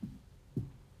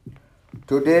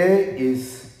Today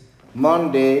is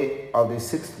Monday of the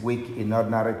 6th week in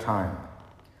Ordinary Time.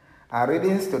 Our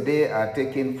readings today are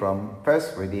taken from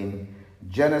first reading,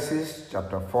 Genesis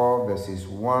chapter 4, verses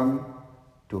 1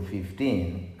 to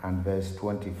 15 and verse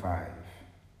 25.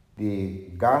 The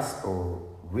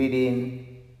Gospel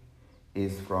reading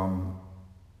is from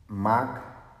Mark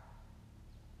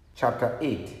chapter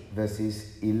 8,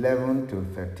 verses 11 to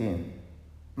 13.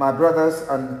 My brothers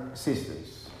and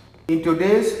sisters, in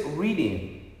today's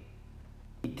reading,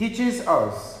 it teaches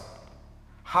us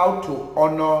how to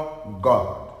honor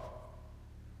God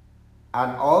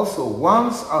and also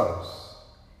warns us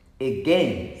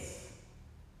against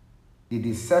the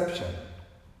deception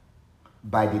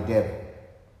by the devil.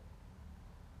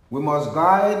 We must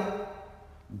guard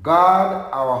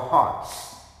our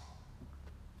hearts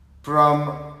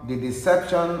from the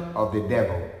deception of the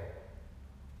devil,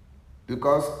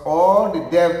 because all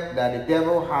that the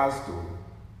devil has to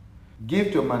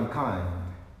give to mankind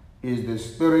is the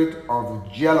spirit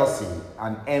of jealousy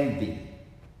and envy,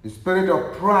 the spirit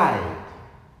of pride.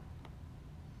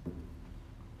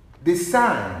 The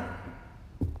sign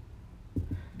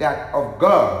that of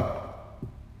God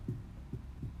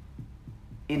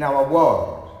in our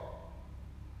world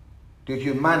to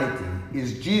humanity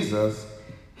is Jesus,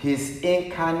 his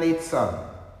incarnate Son.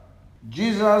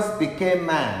 Jesus became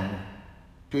man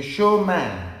to show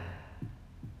man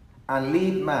and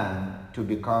lead man to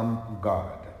become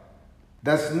God.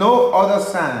 There's no other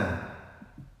sign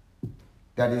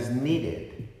that is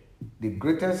needed. The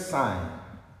greatest sign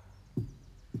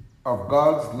of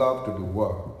God's love to the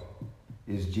world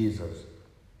is Jesus,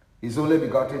 his only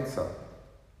begotten Son.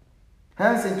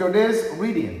 Hence, in today's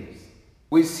readings,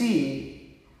 we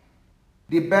see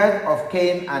the birth of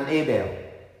Cain and Abel.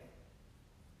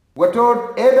 We're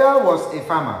told Abel was a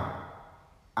farmer,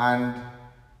 and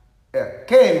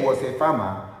Cain was a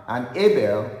farmer, and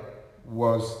Abel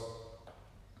was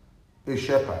a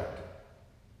shepherd.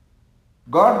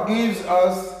 God gives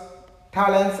us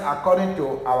talents according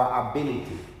to our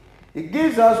ability. He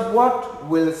gives us what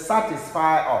will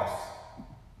satisfy us,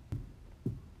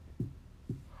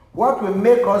 what will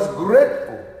make us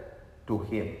grateful to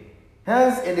him.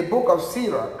 Hence, in the book of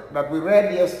Sirach that we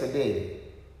read yesterday,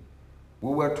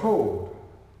 we were told,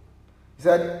 he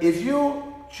said, if you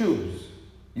choose,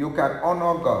 you can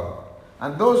honor God.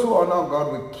 And those who honor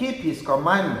God will keep his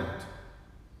commandment.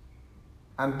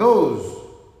 And those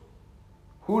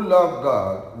who love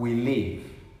God will live.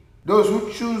 Those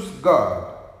who choose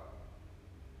God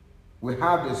will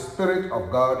have the Spirit of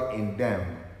God in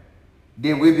them.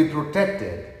 They will be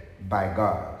protected by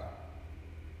God.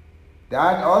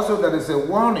 That also there is a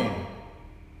warning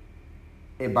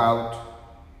about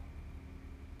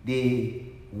the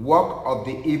work of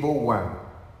the evil one,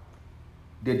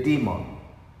 the demon.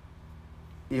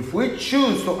 If we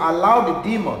choose to allow the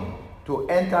demon to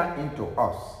enter into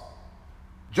us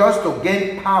just to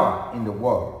gain power in the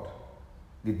world,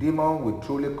 the demon will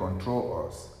truly control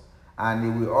us, and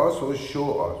it will also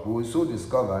show us, we will soon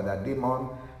discover that demon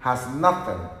has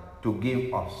nothing to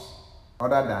give us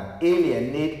other than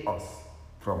alienate us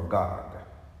from God.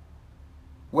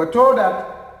 We're told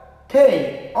that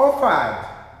Cain offered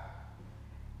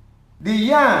the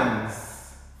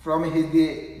yams from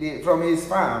his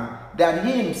farm that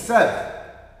he himself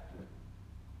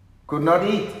could not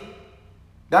eat.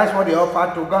 That's what he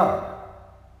offered to God.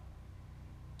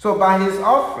 So by his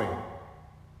offering,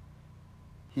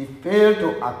 he failed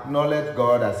to acknowledge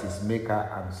God as his maker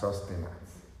and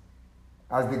sustenance,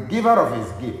 as the giver of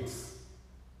his gifts.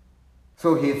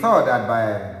 So he thought that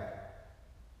by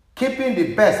keeping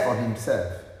the best for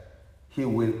himself, he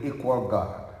will equal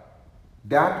God.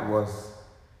 That was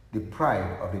the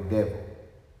pride of the devil.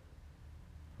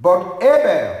 But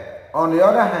Abel, on the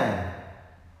other hand,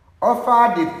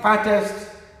 offered the fattest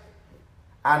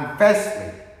and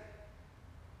firstly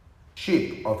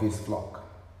sheep of his flock.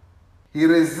 He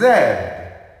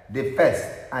reserved the first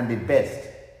and the best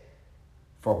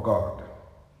for God.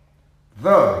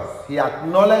 Thus, he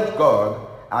acknowledged God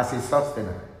as his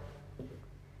sustainer,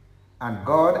 and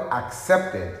God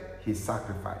accepted his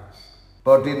sacrifice,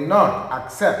 but did not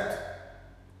accept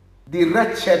the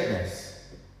wretchedness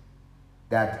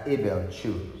that Abel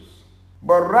chose,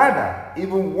 but rather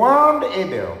even warned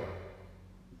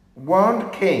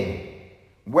Cain,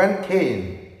 when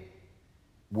Cain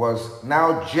was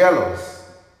now jealous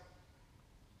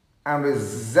and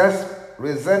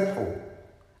resentful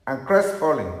and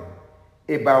crestfallen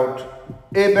about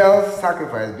Abel's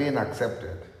sacrifice being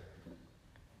accepted.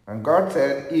 And God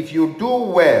said, if you do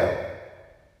well,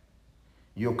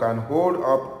 you can hold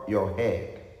up your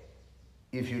head.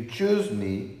 If you choose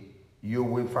me, you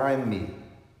will find me.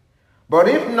 But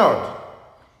if not,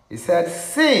 he said,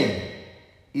 sin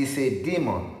is a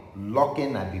demon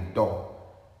knocking at the door.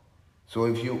 So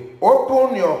if you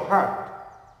open your heart,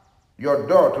 your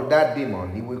door to that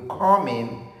demon, he will come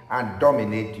in and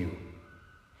dominate you.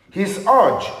 His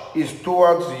urge is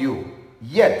towards you,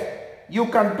 yet you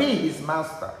can be his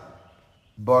master.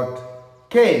 But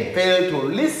Cain failed to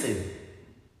listen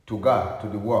to God, to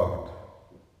the word.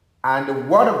 And the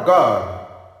word of God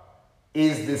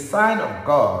is the sign of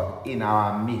God in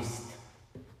our midst.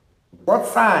 What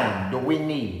sign do we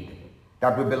need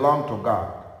that we belong to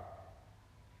God?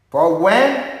 For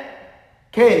when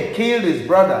Cain killed his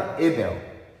brother Abel,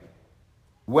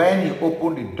 when he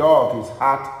opened the door of his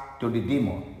heart to the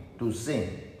demon, to sin,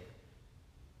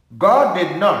 God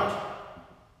did not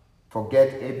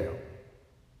forget Abel.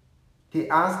 He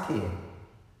asked Cain,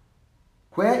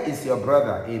 "Where is your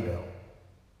brother Abel?"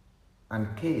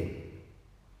 And Cain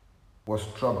was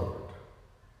troubled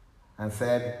and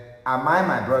said, "Am I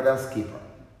my brother's keeper?"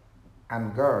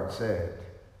 And God said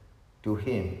to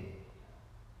him,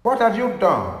 "What have you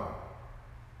done?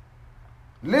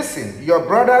 Listen, your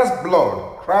brother's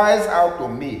blood cries out to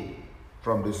me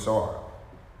from the soil."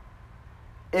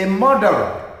 A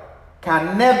murderer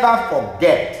can never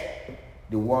forget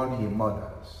the one he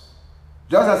murders.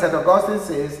 Just as St. Augustine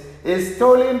says, a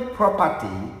stolen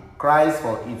property cries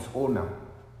for its owner.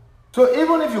 So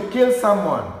even if you kill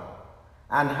someone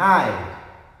and hide,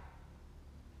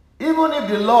 even if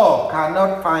the law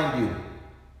cannot find you,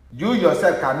 you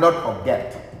yourself cannot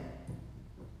forget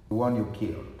the one you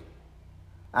killed.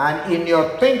 And in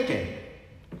your thinking,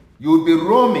 you will be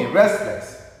roaming,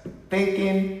 restless,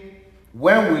 thinking,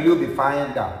 when will you be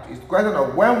found out? It's a question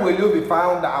of when will you be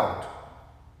found out?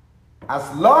 As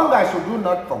long as you do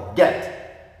not forget,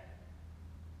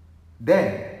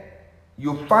 then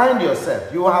you find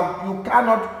yourself, you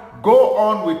cannot go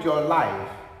on with your life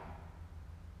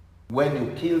when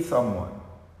you kill someone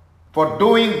for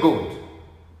doing good.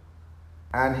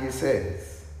 And he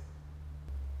says,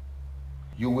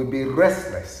 you will be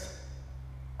restless.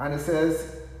 And he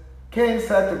says, Cain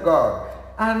said to God,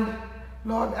 "And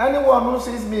Lord, anyone who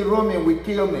sees me roaming will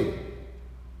kill me."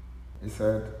 He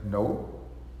said, "No.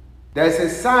 There's a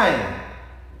sign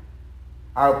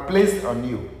I've placed on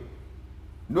you.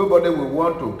 Nobody will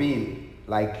want to be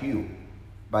like you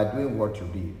by doing what you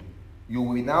did. You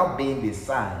will now be the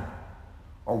sign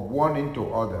of warning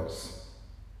to others."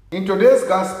 In today's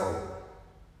gospel,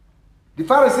 the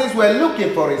Pharisees were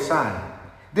looking for a sign.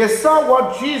 They saw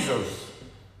what Jesus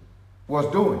was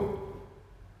doing,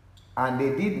 and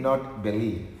they did not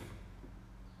believe.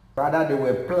 Rather, they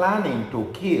were planning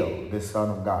to kill the Son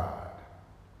of God.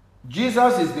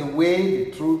 Jesus is the way,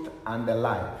 the truth, and the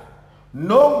life.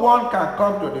 No one can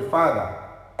come to the Father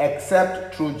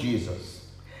except through Jesus.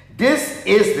 This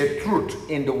is the truth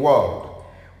in the world.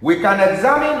 We can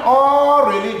examine all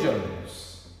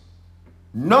religions.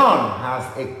 None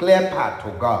has a clear path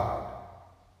to God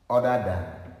other than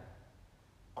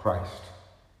Christ.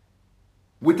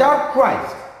 Without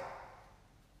Christ,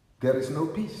 there is no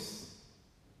peace.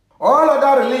 All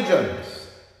other religions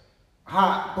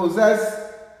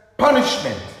possess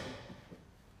punishment.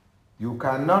 You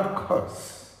cannot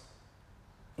curse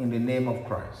in the name of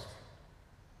Christ.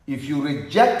 If you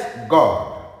reject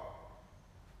God,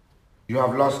 you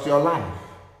have lost your life.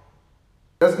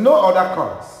 There's no other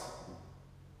curse.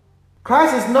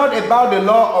 Christ is not about the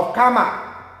law of karma.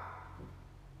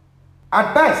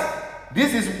 At best,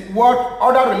 this is what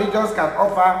other religions can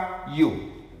offer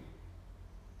you.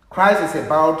 Christ is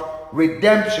about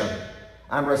redemption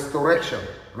and restoration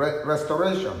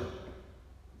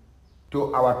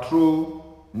to our true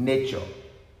nature,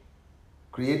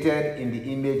 created in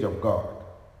the image of God.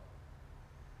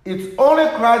 It's only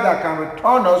Christ that can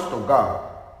return us to God.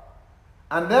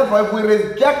 And therefore, if we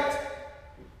reject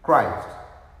Christ,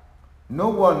 no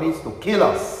one needs to kill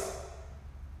us.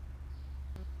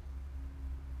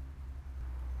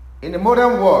 In the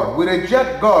modern world, we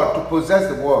reject God to possess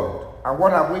the world. And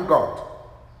what have we got?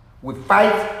 We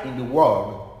fight in the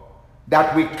world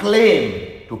that we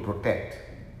claim to protect.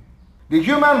 The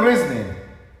human reasoning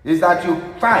is that you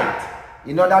fight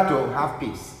in order to have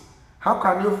peace. How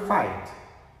can you fight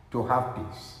to have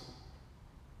peace?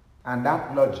 And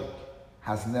that logic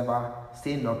has never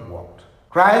still not worked.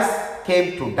 Christ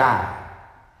came to die.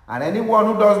 And anyone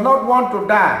who does not want to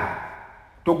die,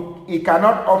 he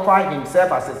cannot offer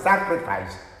himself as a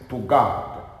sacrifice to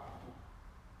God.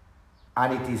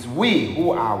 And it is we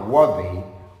who are worthy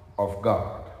of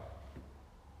God.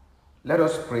 Let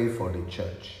us pray for the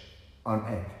church on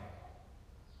earth,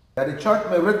 that the church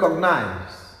may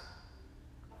recognize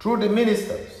through the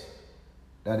ministers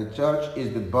that the church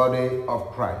is the body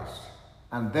of Christ.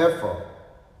 and therefore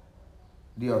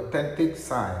the authentic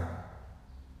sign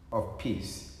of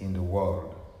peace in the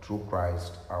world through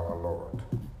Christ our Lord.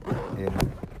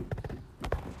 Amen.